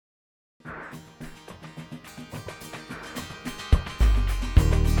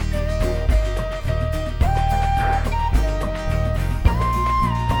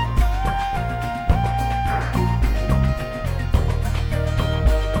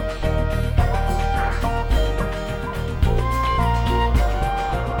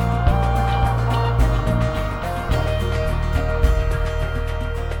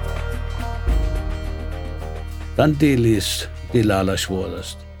Tän tilalas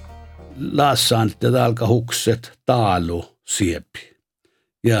vuodesta. Laassaan tätä alkaa hukset taalu siepi.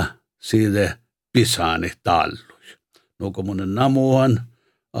 Ja siitä pisaani tallui. Nuko monen namuhan,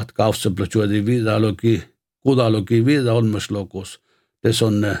 että kaussapla juodi kudalogi vida olmaslokus. Des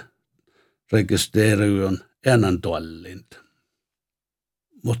on rekisteröön ennen tuollinta.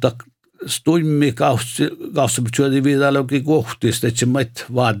 Mutta stuimmi kaussapla juodi vidalogi kohtista, että se mait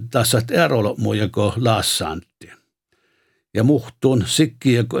vaattasat erolla muijako laassantti. Ja muhtuun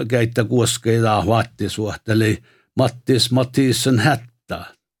sikki ja käyttä kuoskeita vattisuhteli Mattiisen hättä.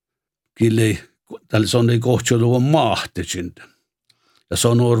 Kili tällä sonni kohtsuluvun maahtisinta. Ja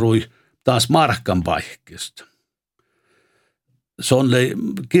sonurui taas markan paikista. Sonlei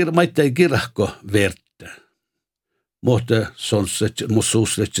maittei kirkko verta. Mutta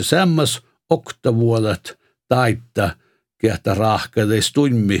musuusletse sammas oktavuodat taittaa kehtä rahkadei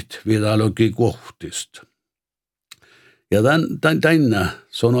stuimmit vidalogi kohtista. Ja tänä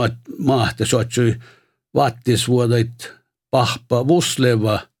sanoi, että maahti sotsui vattisvuodeit pahpa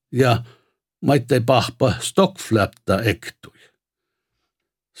vusleva ja maittei pahpa stockflapta ektui.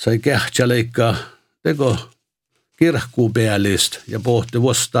 Sai kähtsä leikkaa teko kirkkuupäälistä ja pohti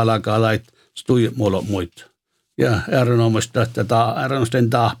vuostalaka lait stui muut. Ja erinomaista, että erinomaisten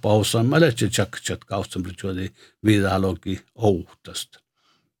tahpaussa mä letsä tjaksat kaustamrit juodi viidalogi ouhtasta.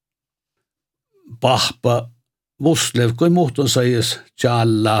 Pahpa Vuslev, kui muhtun sais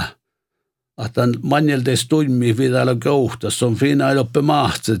tjalla, että manjelteis toimii vidalla kouhtas, on fina loppe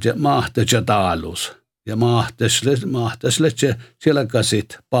mahtet ja taalus. Ja mahtes letse siellä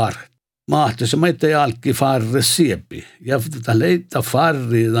kasit par. Mahtes meitte alki farre siepi. Ja leitä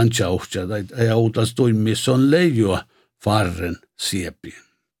farri tämän tjauhtsa, ja uutas toimii, se on leijua farren siepi.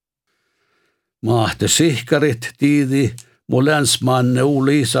 Mahtes sihkarit tiidi, mun länsmanne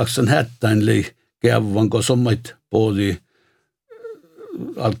Uuli Isaksen hättäin lei. Kävän, kun sommait puoli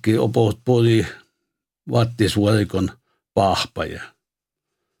vattisvuolikon pahpaja.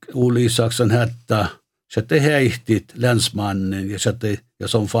 Uuli Saksan hättä, se te heihtit länsmannen ja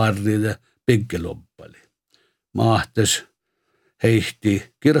se on farrille pikkeloppali. Mahtes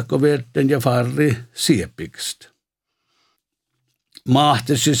heihti kirkkoverten ja farri siepikst.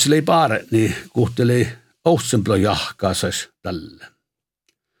 Mahtes siis lei paret, niin kuhteli outsemplo jahkaasas tälle.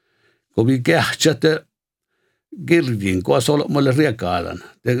 Kun vi kähtsät kirjin, kun se on mulle riekaalan,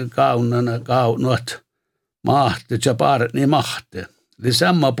 te kaunat mahte ja paaret niin mahte. Eli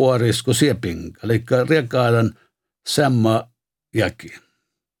samma puoris kuin siepinka, eli riekaalan samma jäki.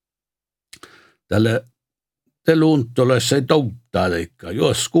 Tälle te luuntolessa ei touttaa leikkaa,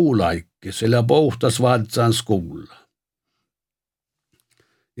 jos kuulaikki, sillä pohtas vaatsan skuulla.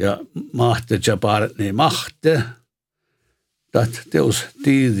 Ja mahte ja paaret niin mahte, dat teus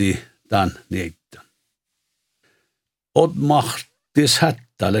tiidi. Tän niitä. Od mahtis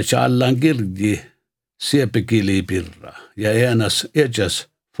hättäle challan kirji siepikili pirra ja äänas edjas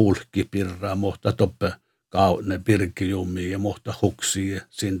fulki pirra mohta toppe kaune pirkijummi ja mohta huksi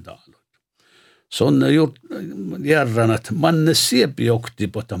sintaalot. Sonne järranat manne siepi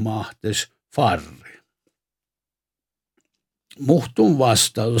oktipota mahtis farri. Muhtun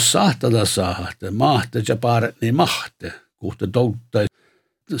vastaus sahtada sahte mahte ja paaret niin mahte kuhte touttai.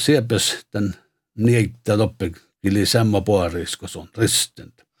 Siepes tämän niitä loppekili samma puoris, kun se on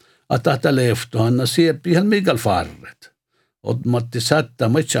ristent. Atahta leftohanna siepi ihan mikäl farret. Otmatti sättä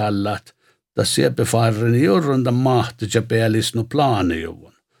mitsallat, että siepi farren jorronta mahti ja päälisnu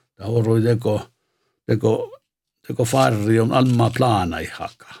plaanijuvun. Tämä horui teko farri on alma plaana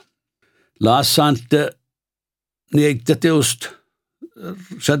ihaka. Laassante niitä teust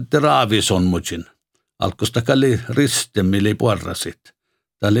sätte raavison mutsin. Alkosta kalli ristemmili puorasit.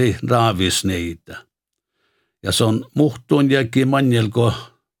 Tämä oli raavis niitä. Ja se on muhtuun jäki manjelko,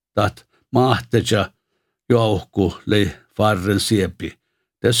 että mahteja jouhku lei farren siepi.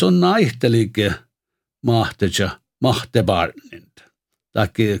 Tässä on naihtelike mahteja mahtebarnint.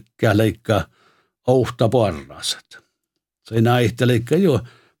 Tämäkin leikkaa ouhta porraset. Se ei naihtelike jo.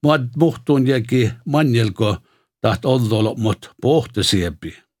 Muhtuun jäki manjelko, että ollolo mut pohte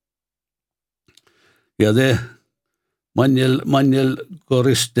siepi. Ja te manjel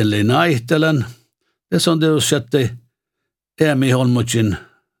koristeli naihtelän. Tässä on teos, että äämi holmutsin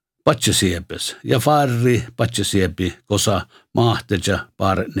patsesiepes ja farri patsesiepi, kosa mahteja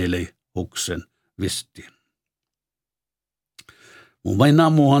parneli huksen visti. Mun vain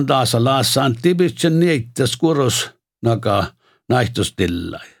namuhan taas laassaan tibitsen niittäs kuros naka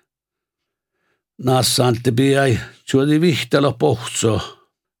naihtostillai. Naassaan tibiai suodi vihtalo pohtso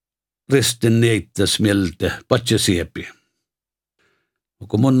ristin niittäs mieltä patsesiepi.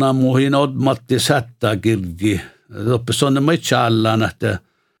 Kun mun namuihin Matti sättää kirji, loppis on ne mitsallaan, että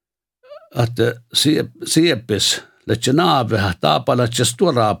siepes, että naaveha taapalla, että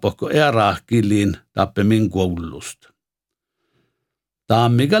stuorapokko eräkiliin tappe min koulusta. Tämä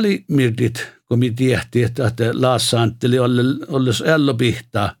on mikäli mirdit, kun me tiehti, että laassanteli olles ello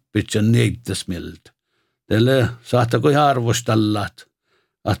pihtaa pitsen neittäsmiltä. Teille saattako ihan arvostella,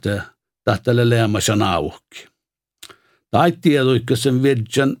 että tähtele leemassa nauhki. Tai tiedoikka sen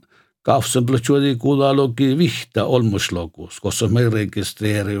vedjan kaufsen plötsuodi kuulalogi vihta olmuslokus, koska me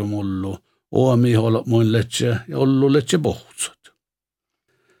rekisteerium ollu omi muin letse ja ollu letse pohtsat.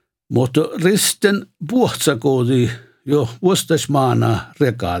 Mutta risten puhtsakoodi jo vuostasmaana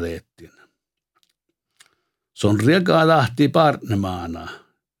rekadeettin. Se on rekadahti parnemaana.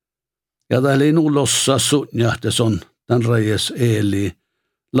 Ja täällä ei nulossa sunnjahti, se on tämän rajes eli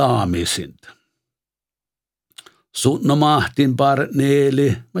laamisinta. Sunno mahtin parneeli,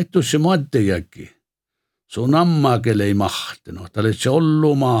 mä ei tuossa maddejakin. Sun ammakele ei mahtinut. Tämä oli se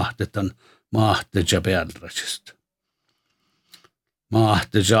ollu mahtetan mahteja perrasista.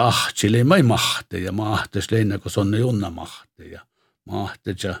 Mahteja ahtsille ei mahteja. Mahteja leinä, kun se on ne junna mahteja.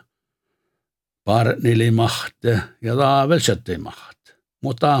 Mahteja parneeli mahte ja taavelset ei mahte.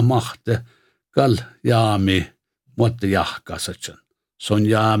 Mutta mahte kal jaami, mutta jahkaset. Se on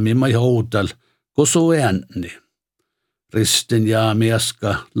jaami, mä joutal, kun su ääni. Ristin jaami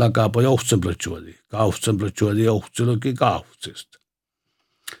äskä lakapo johtsenplötsuodi. Kautsenplötsuodi johtselukin kautsista.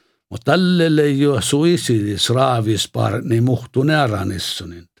 Mutta tälle ei ole suisidis raavis parni muhtu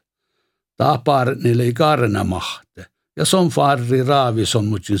näranissonin. Tää parni ei karna mahte. Ja se on farri raavis on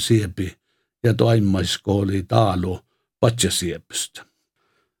mutsin siepi ja toimmaiskooli taalu patsesiepistä.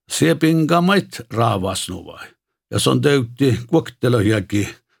 Siepinka mait raavasnu vai. Ja se on töytti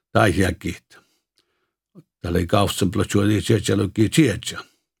kuoktelojakin tai jäkit. Täällä ei kautsenplötsuodi tsetsälukin tsetsä.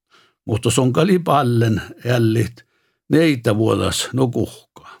 Mutta se on kalipallen ällit neitä vuodas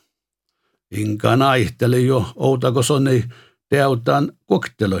nukuhkaa. Inka naihtele jo, outako se on ei teotaan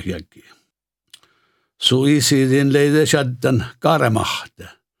kuoktelojakin. Suisidin leide shaddan karemahte.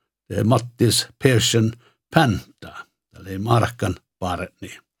 Te Mattis Persson Päntä. Täällä ei markan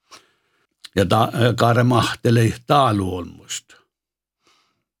parni. Ja karemahteli taaluolmusta.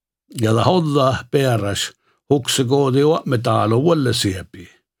 Ja ta hodda peräs huksikoodi uomme taalu vuolle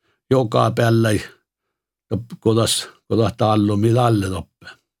siepi. Joka päällei kodas taallu midalle toppe.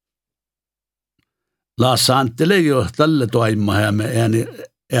 Laassa antele jo tälle toimma ja me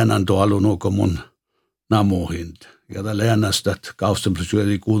äänen tuolu nuko mun namuhind. Ja tälle äänästä, että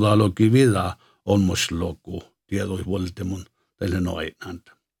kaustenpresyödi kuudalogi vida on mus loku tiedoi vuolte mun teille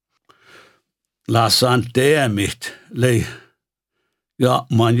noinanta. Laassa ante äämit lei ja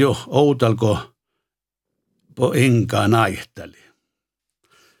man jo outalko po inka naihteli.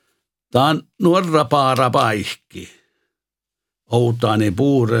 Tämä on nuorra paara paikki. Outaani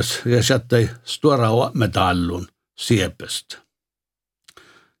puures ja sättei stuora metallun siepestä.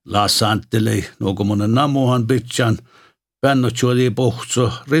 Laassantelei nuoko monen namuhan pitsan pännotsuoli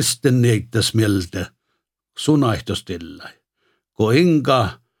pohtso risten neiktäs mieltä sunahtostillai. Ko inka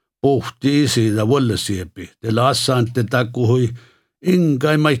pohtii siitä vuolle siepi. Te laassante takuhui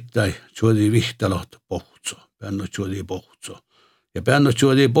inkai maittai suoli vihtalot pohtso. Pännotsuoli pohtso. Ja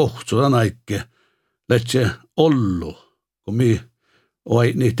pännotsuoli pohtso tanaikke letse ollu. Kun mi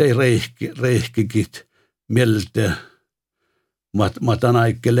oi niitä ei reihkikit mieltä. Mä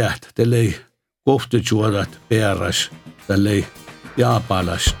tanaikke läht. Tälle ei kohtitsuodat peräs. Tälle ei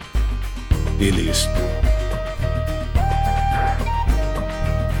jaapalas tilistä.